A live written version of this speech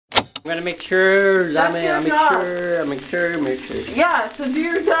I'm gonna make sure. That's your job. Make sure. Yeah, so do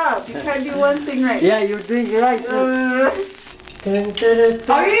your job. You can't do one thing right. Yeah, you're doing it right. Are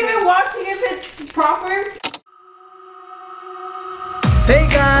you even watching if it's proper? Hey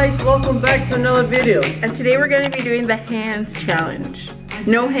guys, welcome back to another video. And today we're gonna be doing the hands challenge.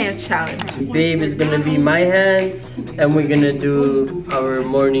 No hands challenge. Babe is gonna be my hands, and we're gonna do our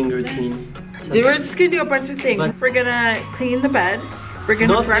morning routine. So we're just gonna do a bunch of things. We're gonna clean the bed. We're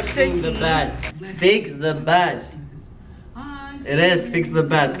gonna brush the teeth. The bed. Fix the bed. It is fix the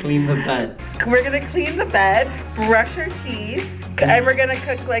bed, clean the bed. We're gonna clean the bed, brush our teeth, and we're gonna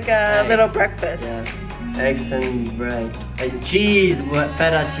cook like a little breakfast. Yeah. Eggs and bread. And cheese,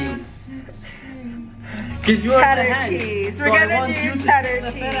 feta cheese. Cheddar cheese. We're gonna do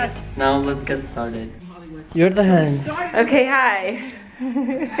cheddar cheese. Now let's get started. You're the hands. Okay, hi.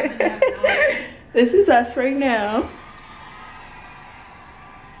 This is us right now.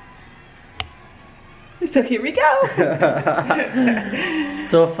 So here we go. It's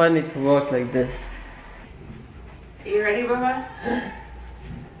so funny to walk like this. Are you ready, Baba?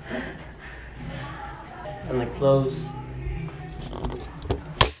 And the clothes.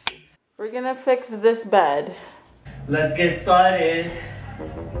 We're gonna fix this bed. Let's get started.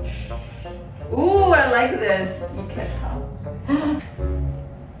 Ooh, I like this. Okay.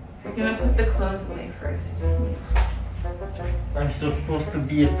 We're gonna put the clothes away first. I'm supposed to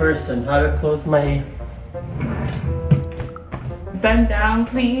be a person. How to close my... Bend down,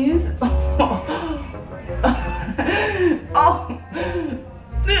 please. Oh.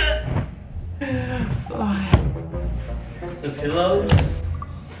 The pillow?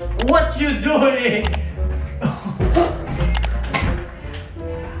 What you doing?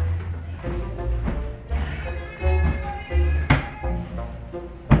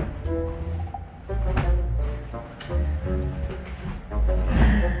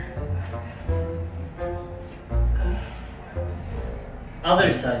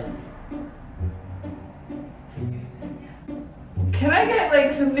 Other side. Can I get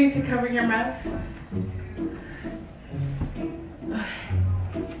like something to cover your mouth?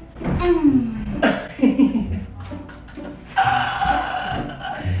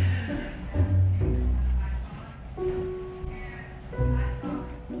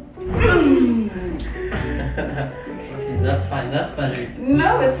 Okay, that's fine, that's better.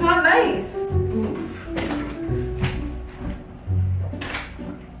 No, it's not nice.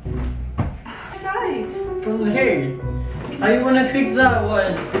 Side. From here. How you wanna fix that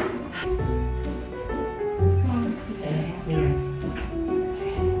one?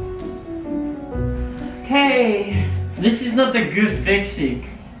 Okay. This is not a good fixing.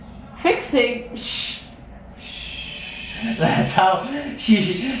 Fixing. Shh. That's how she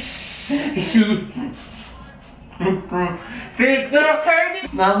fix it. Turn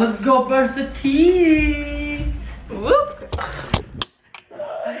it. Now let's go brush the teeth. Whoop.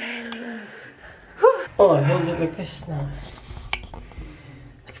 Oh, I hold it like this now.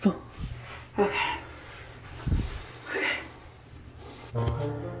 Let's go. Okay.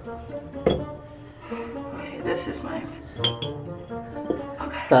 Okay, this is mine.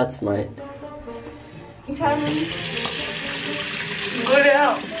 Okay. That's mine. Charlie, go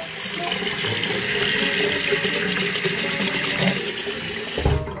down.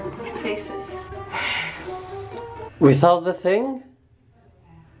 Faces. Without the thing?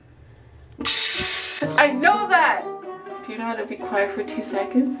 I know that! Do you know how to be quiet for 2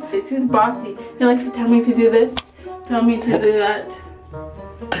 seconds? This is bossy. He likes to tell me to do this, tell me to do that.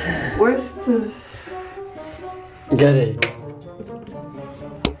 Where's the... Get it.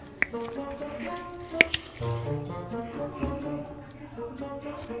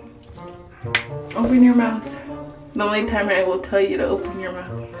 Open your mouth. The only time I will tell you to open your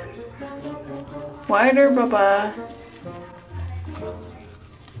mouth. Wider, Baba.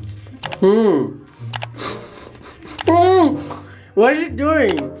 What are you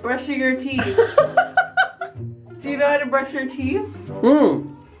doing? Brushing your teeth. Do you know how to brush your teeth?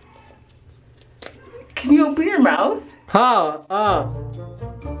 Can you open your mouth? How?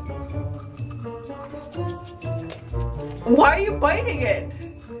 Why are you biting it?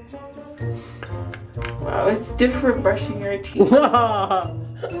 Wow, it's different brushing your teeth.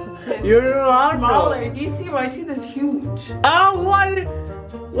 You're wrong. Smaller. Do you see my teeth is huge? Oh,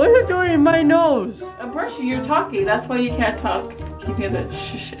 what are you doing in my nose? I'm brushing, you're talking. That's why you can't talk. You need to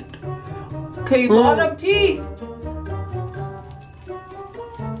shush it. Okay, bottom teeth.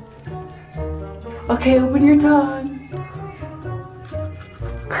 Okay, open your tongue.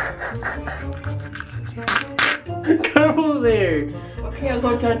 Go there. Okay, I'll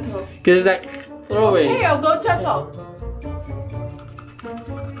go gentle. Cause it's like, throw it. Okay, I'll go gentle.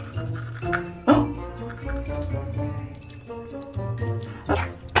 Oh.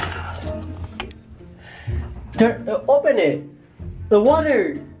 Open it. The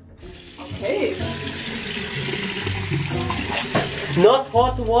water. Okay. Not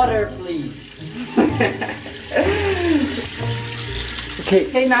hot water, please.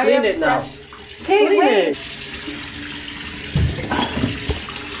 Okay, now clean it now. Okay, Clean wait. it.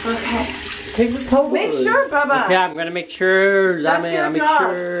 Okay. Take the towel. Make sure, Baba. Okay, I'm gonna make sure. That's your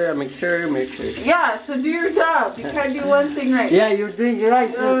job. I make sure. Yeah, so do your job. You can't do one thing right. Yeah, you're doing it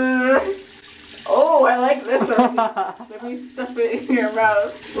right. Oh, I like this one. Let me stuff it in your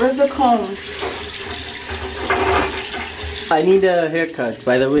mouth. Where's the comb? I need a haircut,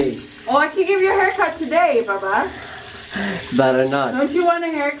 by the way. Oh, I can give you a haircut today, Baba. Better not. Don't you want a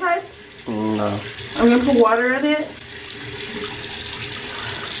haircut? No. I'm gonna put water in it.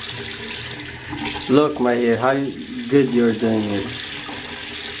 Look, my hair, how good you're doing it.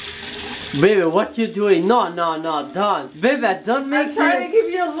 Baby, what you doing? No, don't. Baby, don't make I'm trying to give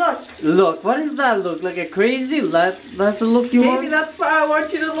you a look. Look, what is that look? Like a crazy? That's the look you want? Maybe that's why I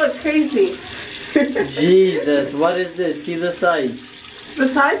want you to look crazy. Jesus, what is this? See the sides. The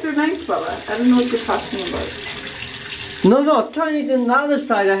sides are nice, Baba. I don't know what you're talking about. No, turn it on the other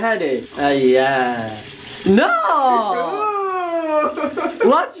side. I had it. Yeah. No!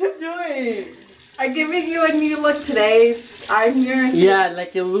 What you doing? I'm giving you a new look today. I'm your... Yeah,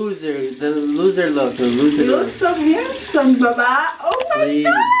 like a loser. The loser look. The loser You look. look so handsome, Baba. Oh my Please.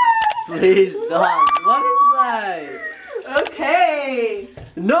 God. Please don't. What is that? Okay.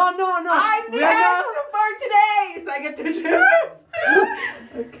 No. I'm the handsome for today, so I get to choose.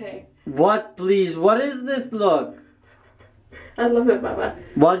 Okay. What, please? What is this look? I love it, Baba.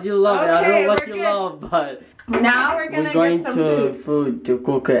 What you love? I don't Okay, know what we're you good. love, but Now we're we're gonna going get some to food. to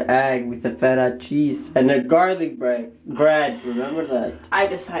cook an egg with a feta cheese and a garlic bread. Remember that? I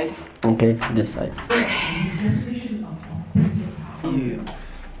decide. Okay, this side.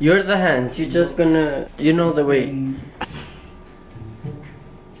 You're the hands. You're just gonna. You know the way.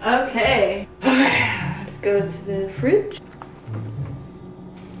 Okay. Let's go to the fridge.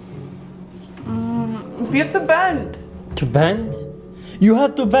 We have to bend. To bend? You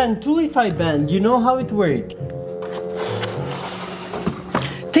have to bend too if I bend. You know how it works.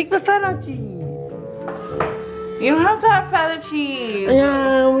 Take the feta cheese. You don't have to have feta cheese.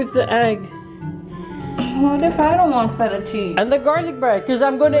 Yeah, with the egg. What if I don't want feta cheese? And the garlic bread, because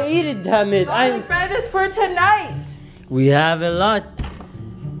I'm gonna eat it, damn it. Garlic bread is for tonight. We have a lot.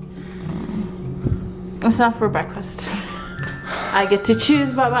 It's not for breakfast. I get to choose,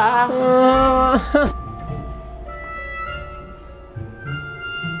 Baba.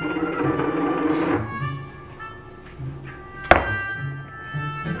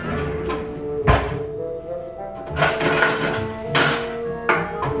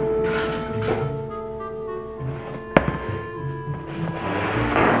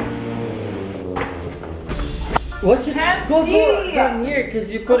 What you can't go see. down here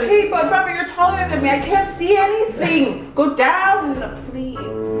because you put Okay, it. but Baba, you're taller than me. I can't see anything. Go down, please.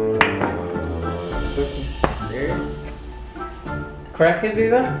 There. Crack it,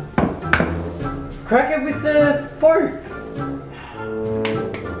 Viva. Crack it with the fork.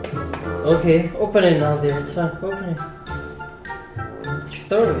 Okay, open it now, dear. It's fine. Open it.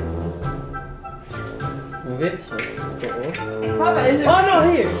 Throw it. Move it. So. Baba, is it? Oh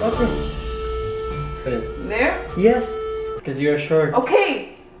no, here. Okay. Put it. There? Yes, because you're short.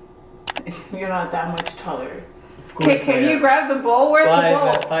 Okay. You're not that much taller. Of course Okay, can I you am. grab the bowl? Where's the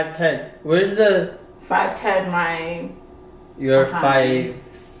bowl? 5'10". Where's the? 5'10", my... You're Uh-huh. 5'6".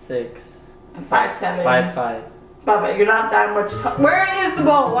 5'7". 5'5". Baba, you're not that much taller. Where is the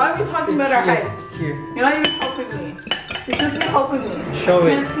bowl? Why are we talking about our height? It's here. You're not even helping me. This isn't helping me. Show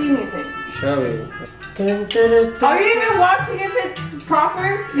I it. can't see anything. Show it. Are you even watching if it's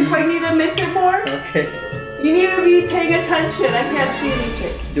proper? If I need to mix it more? Okay. You need to be paying attention. I can't see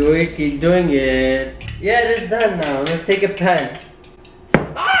anything. Do it. Keep doing it. Yeah, it is done now. Let's take a pen.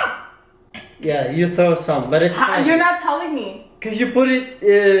 Ah! Yeah, you throw some, but it's fine. You're not telling me. Cause you put it.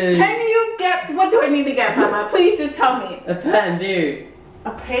 Can you get? What do I need to get, Mama? Please just tell me. A pan, there.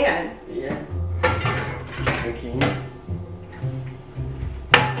 A pan. Yeah. Okay.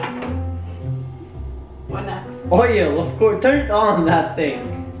 What next? Oil, of course. Turn it on, that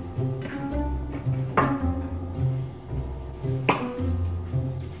thing.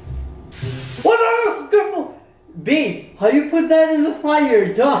 What else? Careful! Babe, how you put that in the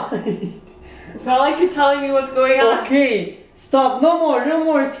fire? Die. It's not like you're telling me what's going on. Okay, stop. No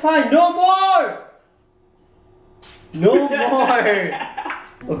more, it's fine. No more! No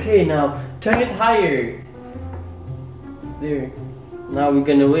more! Okay, now, turn it higher. There. Now we're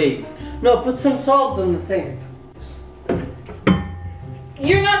gonna wait. No, put some salt on the thing.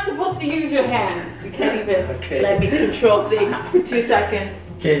 You're not supposed to use your hands. You can't even Okay. let me control things for 2 seconds.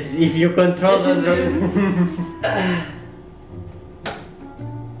 Because if you control the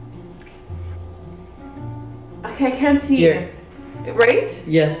Okay, I can't see Here. it. Right?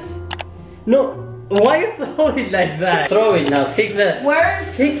 Yes. No. Why you throw it like that? Throw it now. Take the. Where?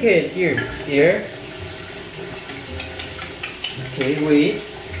 Take it here. Here. Okay, wait.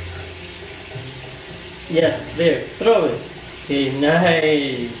 Yes, there. Throw it. Okay,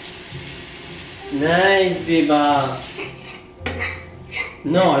 nice. Nice, Biba.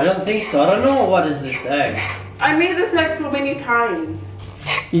 No, I don't think so. I don't know what is this egg. I made this egg so many times.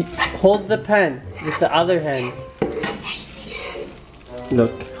 Hold the pan with the other hand.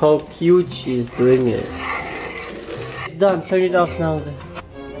 Look how cute she is doing it. It's done. Turn it off now. Then.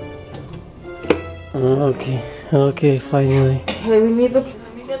 Okay. Okay. Finally. Okay, we need the.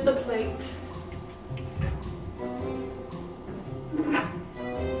 Let me get the plate.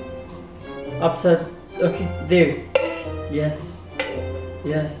 Upside. Okay. There. Yes.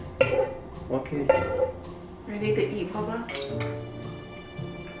 Yes. Okay. Ready to eat, Papa?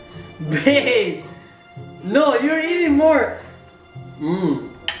 Babe! No, you're eating more! Mmm.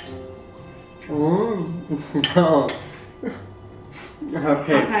 Mmm. No.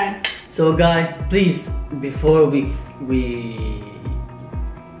 Okay. Okay. So guys, please, before we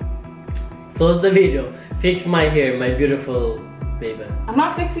close the video, fix my hair, my beautiful baby. I'm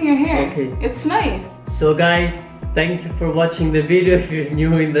not fixing your hair. Okay. It's nice. So guys, thank you for watching the video. If you're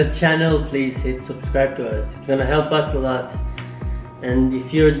new in the channel, please hit subscribe to us. It's gonna help us a lot. And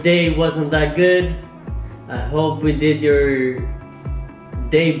if your day wasn't that good, I hope we did your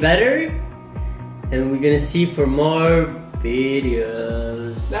day better. And we're gonna see for more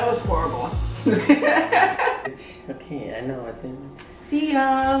videos. That was horrible. Okay, I know. I think. See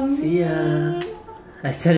ya. See ya. I said.